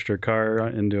and pushed her car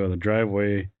into the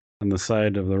driveway on the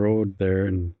side of the road there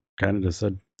and kind of just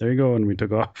said, there you go, and we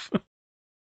took off.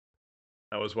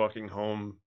 I was walking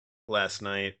home last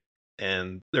night,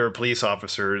 and there were police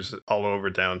officers all over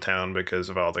downtown because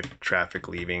of all the traffic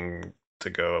leaving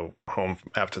to go home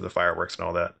after the fireworks and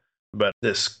all that. But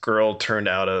this girl turned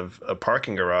out of a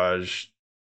parking garage,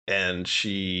 and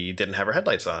she didn't have her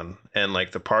headlights on. And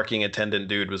like the parking attendant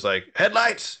dude was like,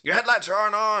 headlights, your headlights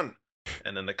aren't on.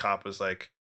 And then the cop was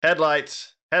like,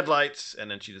 headlights.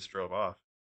 And then she just drove off.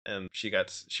 And she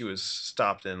was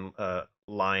stopped in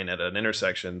line at an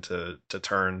intersection to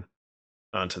turn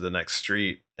onto the next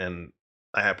street. And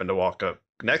I happened to walk up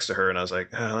next to her, and I was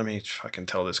like, let me fucking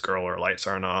tell this girl her lights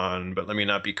aren't on, but let me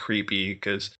not be creepy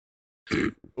because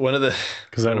that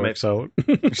works out.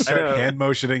 You start hand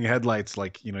motioning headlights,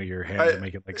 like your hands are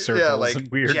making like circles like and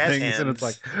weird things, hands, and it's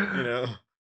like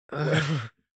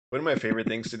one of my favorite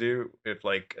things to do if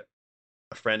like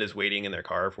a friend is waiting in their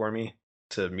car for me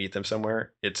to meet them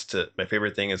somewhere, my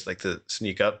favorite thing is like to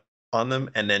sneak up on them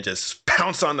and then just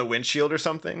pounce on the windshield or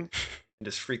something and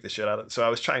just freak the shit out of it. So I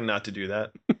was trying not to do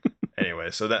that.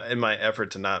 Anyway, so that in my effort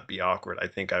to not be awkward, I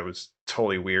think I was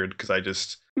totally weird because I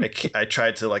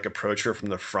tried to like approach her from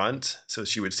the front so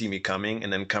she would see me coming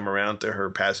and then come around to her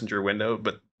passenger window.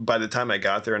 But by the time I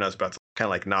got there and I was about to kind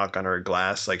of like knock on her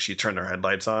glass, like she turned her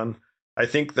headlights on. I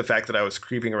think the fact that I was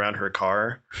creeping around her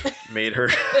car made her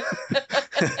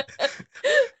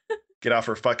get off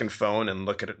her fucking phone and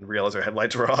look at it and realize her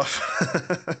headlights were off.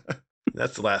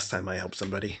 That's the last time I helped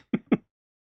somebody.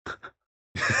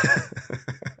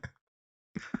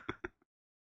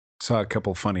 Saw a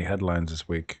couple funny headlines this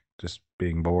week, just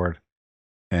being bored.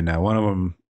 And one of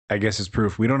them, I guess, is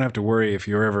proof we don't have to worry if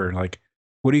you're ever like,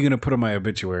 what are you going to put on my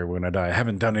obituary when I die? I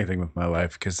haven't done anything with my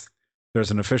life because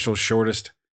there's an official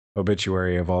shortest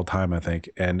obituary of all time, I think.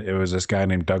 And it was this guy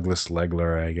named Douglas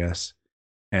Legler, I guess.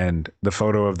 And the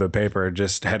photo of the paper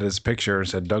just had his picture,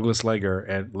 said Douglas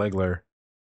Legler,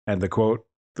 and the quote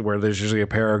where there's usually a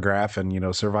paragraph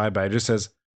and survived by, it just says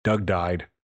Doug died.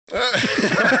 Just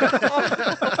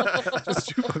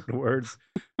 2 fucking words.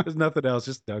 There's nothing else.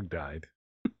 Just Doug died.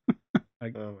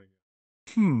 Like, oh my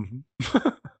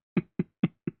god.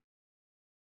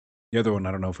 The other one,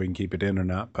 I don't know if we can keep it in or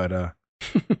not, but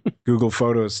Google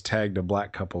Photos tagged a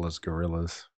black couple as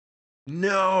gorillas.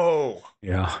 No.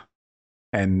 Yeah.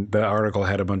 And the article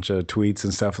had a bunch of tweets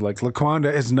and stuff like,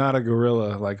 Laquanda is not a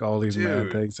gorilla, like all these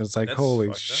mad things. It's like,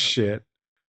 holy shit.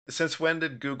 Since when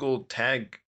did Google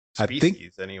tag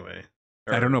species anyway?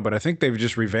 I don't know, but I think they've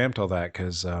just revamped all that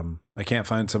because I can't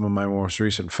find some of my most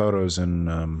recent photos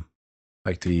in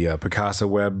like the Picasa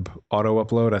web auto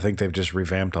upload. I think they've just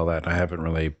revamped all that. And I haven't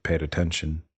really paid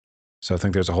attention. So I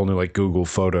think there's a whole new like Google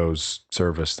Photos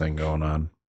service thing going on.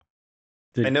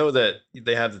 I know that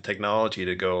they have the technology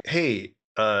to go, hey,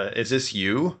 is this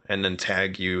you? And then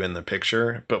tag you in the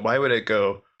picture. But why would it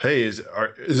go, hey, is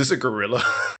this a gorilla?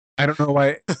 I don't know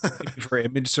why. For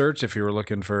image search, if you were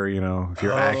looking for, if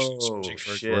you're actually searching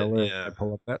for a gorilla, I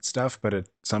pull up that stuff. But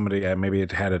somebody, maybe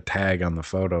it had a tag on the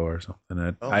photo or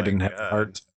something. I didn't have the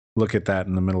heart to look at that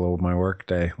in the middle of my work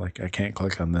day. Like, I can't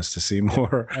click on this to see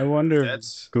more. I wonder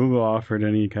if Google offered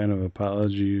any kind of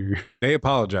apology. They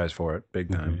apologized for it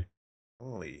big time. Okay.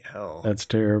 Holy hell. That's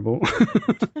terrible.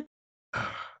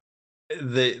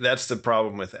 That's the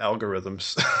problem with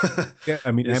algorithms. Yeah,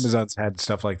 I mean, Amazon's had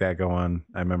stuff like that go on.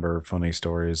 I remember funny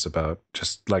stories about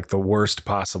just like the worst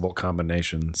possible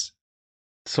combinations.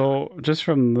 So just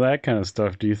from that kind of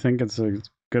stuff, do you think it's a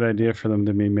good idea for them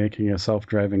to be making a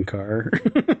self-driving car?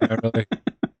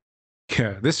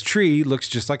 Yeah, this tree looks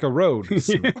just like a road. It's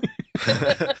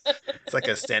like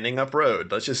a standing up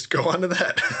road. Let's just go on to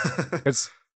that.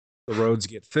 The roads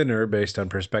get thinner based on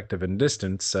perspective and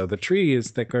distance, so the tree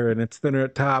is thicker and it's thinner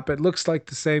at top. It looks like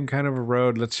the same kind of a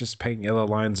road. Let's just paint yellow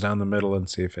lines down the middle and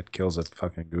see if it kills a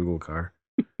fucking Google car.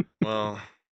 Well,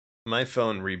 my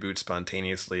phone reboots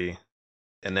spontaneously,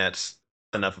 and that's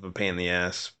enough of a pain in the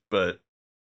ass. But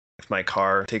if my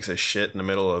car takes a shit in the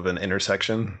middle of an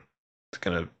intersection, it's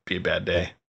going to be a bad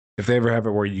day. If they ever have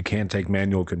it where you can't take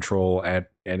manual control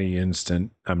at any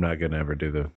instant, I'm not going to ever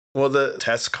do the... Well, the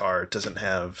test car doesn't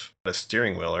have a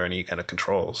steering wheel or any kind of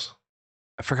controls.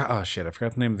 I forgot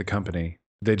the name of the company.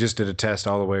 They just did a test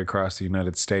all the way across the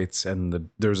United States, and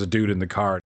there was a dude in the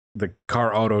car. The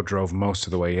car auto drove most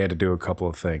of the way. He had to do a couple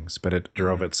of things, but it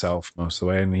drove itself most of the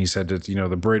way. And he said that,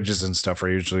 the bridges and stuff are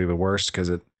usually the worst because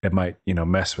it might,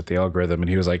 mess with the algorithm. And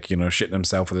he was like, shitting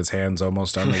himself with his hands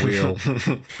almost on the wheel.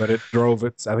 But it drove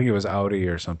I think it was Audi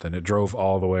or something. It drove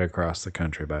all the way across the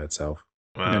country by itself.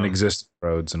 Wow. And existing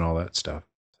roads and all that stuff.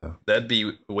 So that'd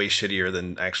be way shittier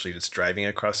than actually just driving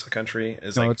across the country.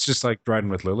 It's just like riding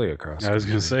with Lily across. I was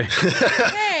gonna say,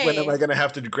 hey. When am I gonna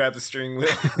have to grab the steering wheel?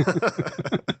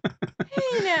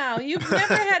 Hey, now you've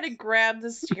never had to grab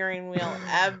the steering wheel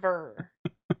ever.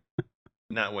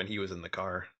 Not when he was in the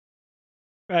car.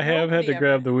 I have had to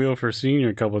grab the wheel for Senior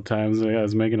a couple of times. I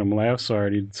was making him laugh so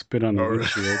hard he'd spit on the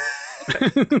windshield.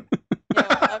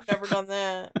 Yeah, I've never done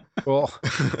that. Well,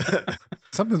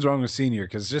 something's wrong with Senior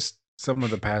because just some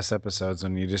of the past episodes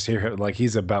when you just hear him like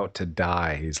he's about to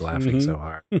die, he's laughing so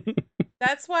hard.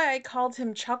 That's why I called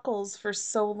him Chuckles for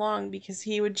so long, because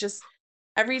he would just,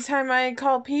 every time I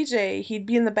called PJ, he'd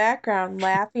be in the background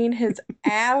laughing his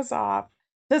ass off.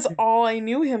 That's all I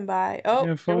knew him by. Oh,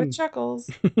 here with Chuckles.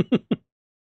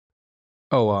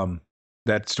 Oh,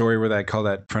 that story where I call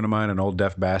that friend of mine an old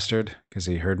deaf bastard because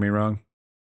he heard me wrong.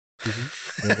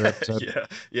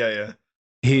 Yeah.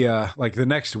 He like the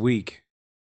next week,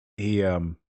 he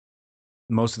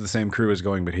most of the same crew is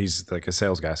going, but he's like a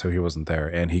sales guy, so he wasn't there.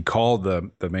 And he called the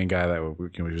main guy that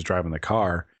was driving the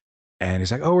car, and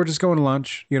he's like, "Oh, we're just going to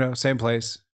lunch, same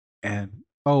place." And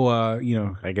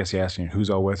I guess he asked me who's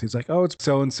all with. He's like, "Oh, it's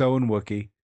so and so and Wookie."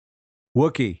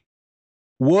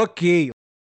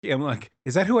 I'm like,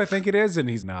 "Is that who I think it is?" And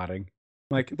he's nodding.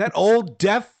 Like, that old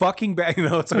deaf fucking bag.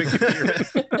 It's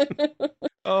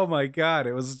oh my God.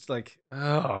 It was like,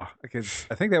 because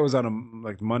I think that was on a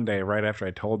Monday right after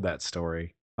I told that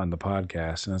story on the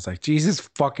podcast. And it's like, Jesus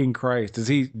fucking Christ. Is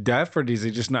he deaf or does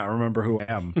he just not remember who I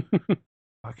am?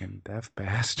 Fucking deaf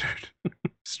bastard.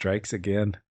 Strikes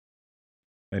again.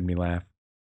 Made me laugh.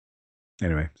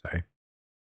 Anyway, sorry.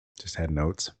 Just had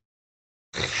notes.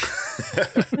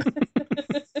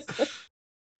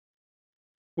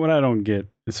 What I don't get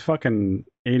is fucking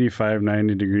 85,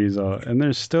 90 degrees out, and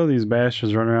there's still these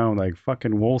bastards running around with like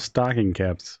fucking wool stocking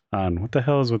caps on. What the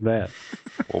hell is with that?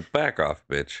 Well, back off,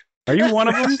 bitch. Are you one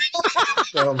of them?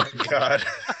 Oh my god.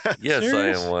 Yes,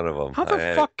 Serious? I am one of them. How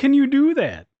the fuck can you do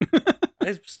that?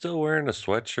 I'm still wearing a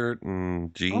sweatshirt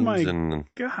and jeans and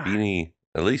God. beanie,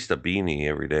 at least a beanie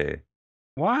every day.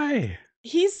 Why?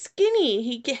 He's skinny.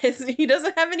 He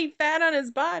doesn't have any fat on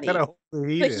his body.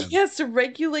 He has to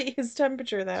regulate his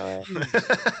temperature that way.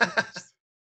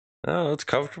 Oh, it's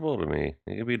comfortable to me.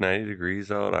 It could be 90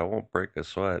 degrees out. I won't break a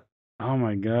sweat. Oh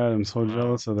my god, I'm so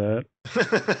jealous of that.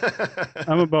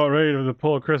 I'm about ready to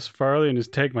pull a Chris Farley and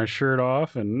just take my shirt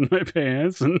off and my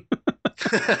pants and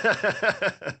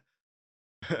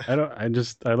I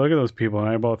look at those people and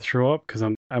I about throw up because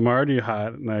I'm already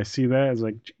hot and I see that it's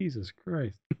like Jesus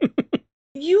Christ.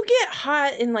 You get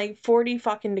hot in like 40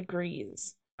 fucking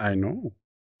degrees. I know.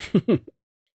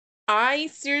 I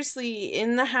seriously,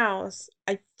 in the house,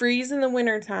 I freeze in the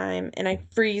wintertime and I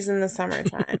freeze in the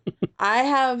summertime. I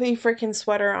have a freaking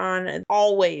sweater on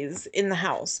always in the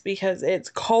house because it's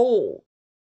cold.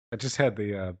 I just had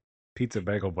the Pizza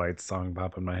Bagel Bites song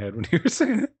pop in my head when you were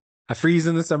saying it. I freeze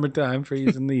in the summertime,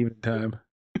 freeze in the evening time,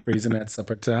 freezing at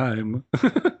supper time.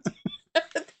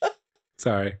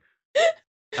 Sorry.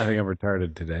 I think I'm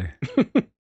retarded today.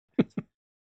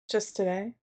 Just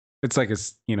today? It's like a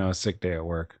sick day at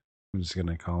work. I'm just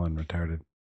gonna call in retarded.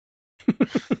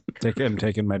 I'm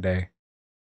taking my day.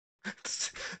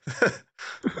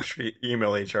 Should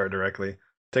email HR directly.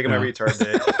 Taking my retard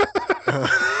day.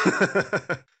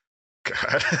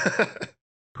 God.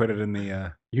 Put it in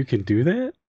the. You can do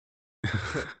that?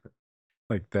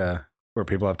 Like where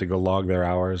people have to go log their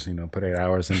hours. Put 8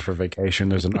 hours in for vacation.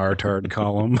 There's an retard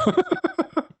column.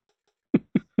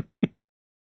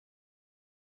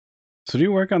 So do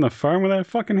you work on the farm with that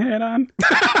fucking hat on?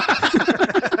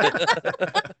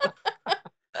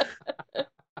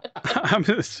 I'm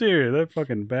just serious. That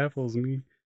fucking baffles me.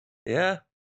 Yeah.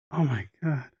 Oh my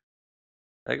god.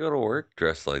 I go to work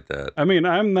dressed like that. I mean,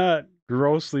 I'm not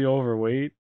grossly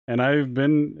overweight, and I've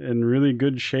been in really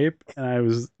good shape,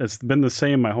 and it's been the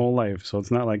same my whole life, so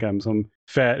it's not like I'm some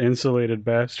fat, insulated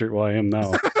bastard. Well, I am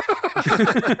now.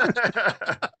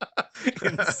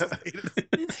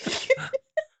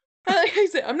 Like I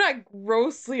said, I'm not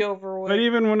grossly overweight. But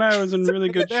even when I was in really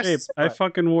good shape, I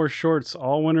fucking wore shorts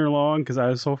all winter long because I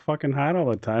was so fucking hot all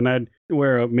the time. I'd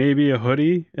wear maybe a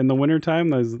hoodie in the wintertime.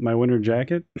 That was my winter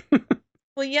jacket.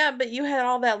 Well, yeah, but you had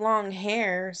all that long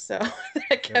hair, so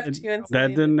that kept you insulated. That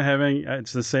didn't have any...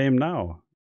 It's the same now.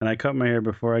 And I cut my hair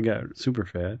before I got super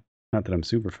fat. Not that I'm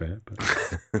super fat, but...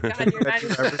 God, you're not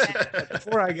even fat.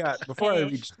 Before I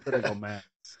reached critical mass,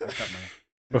 I cut my...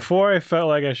 Before I felt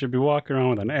like I should be walking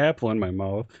around with an apple in my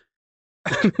mouth.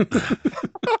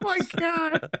 Oh my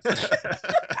god!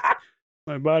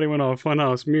 My body went all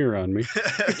Funhouse Mirror on me.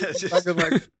 Talking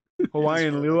like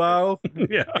Hawaiian luau.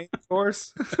 Yeah. Of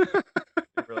course.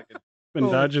 Been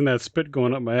dodging that spit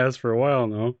going up my ass for a while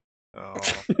now. Oh.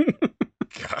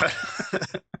 God.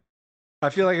 I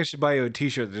feel like I should buy you a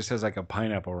t-shirt that just has like a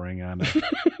pineapple ring on it.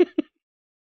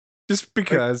 Just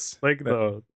because. Like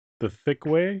the thick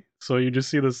way, so you just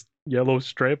see this yellow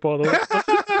stripe all the way.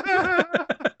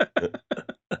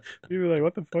 You'd be like,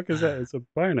 what the fuck is that? It's a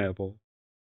pineapple.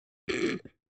 That'd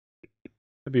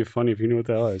be funny if you knew what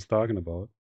the hell I was talking about.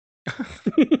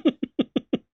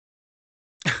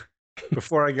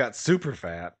 Before I got super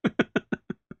fat.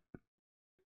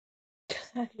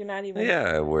 You're not even... Yeah,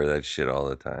 I wear that shit all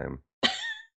the time.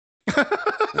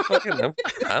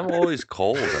 I'm always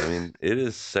cold. I mean, it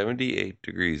is 78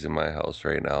 degrees in my house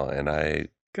right now, and I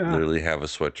literally have a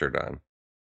sweatshirt on.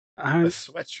 A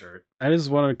sweatshirt? I just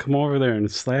want to come over there and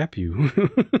slap you.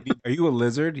 Are you a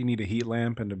lizard? You need a heat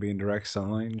lamp and to be in direct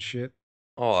sunlight and shit?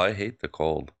 Oh, I hate the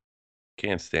cold.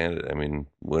 Can't stand it. I mean,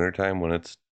 wintertime when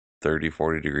it's 30,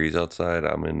 40 degrees outside,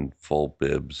 I'm in full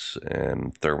bibs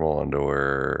and thermal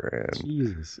underwear. And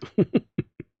Jesus.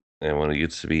 And when it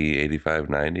gets to be 85,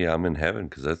 90, I'm in heaven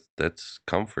because that's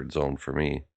comfort zone for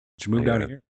me. Did you move down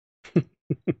here?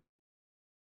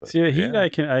 See, the heat, I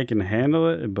can handle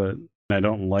it, but I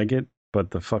don't like it.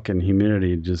 But the fucking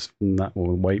humidity just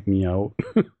will wipe me out.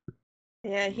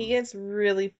 Yeah, he gets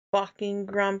really fucking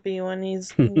grumpy when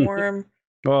he's warm.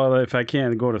 Well, if I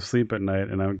can't go to sleep at night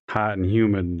and I'm hot and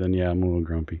humid, then yeah, I'm a little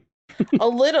grumpy. A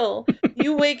little.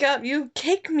 You wake up, you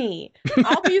kick me.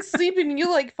 I'll be sleeping,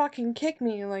 you like fucking kick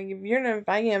me. Like if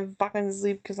I can't fucking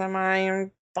sleep because I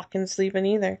am fucking sleeping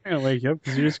either. I'm gonna wake you up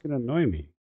because you're just gonna annoy me.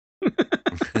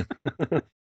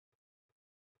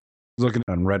 Looking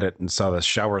on Reddit and saw the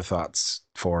shower thoughts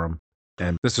forum,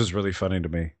 and this was really funny to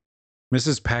me.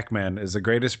 Mrs. Pac-Man is the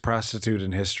greatest prostitute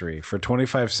in history. For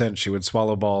 25 cents, she would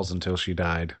swallow balls until she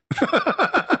died.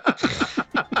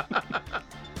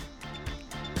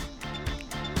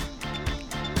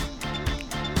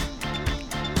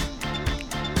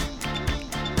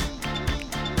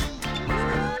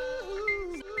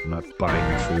 not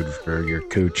buying food for your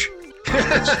cooch.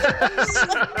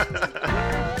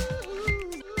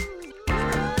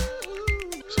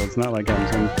 So it's not like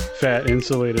I'm some fat,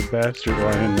 insulated bastard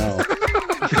lying now.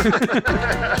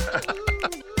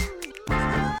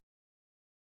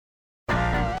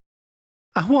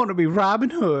 I want to be Robin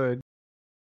Hood.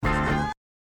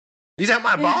 These are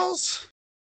my balls?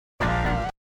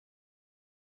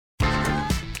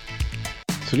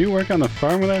 So do you work on the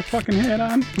farm with that fucking hat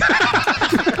on?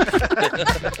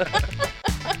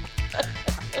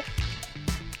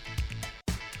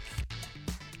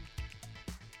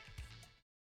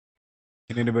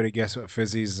 Can anybody guess what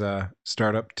Fizzy's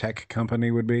startup tech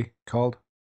company would be called?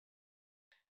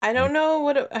 I don't know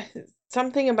what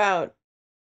something about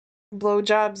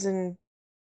blowjobs and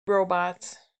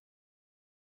robots.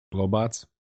 Blowbots?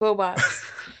 Blowbots.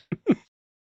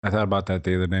 I thought about that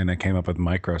the other day and I came up with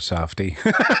Microsofty.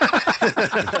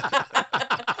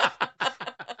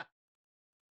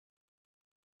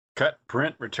 Cut,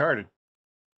 print, retarded.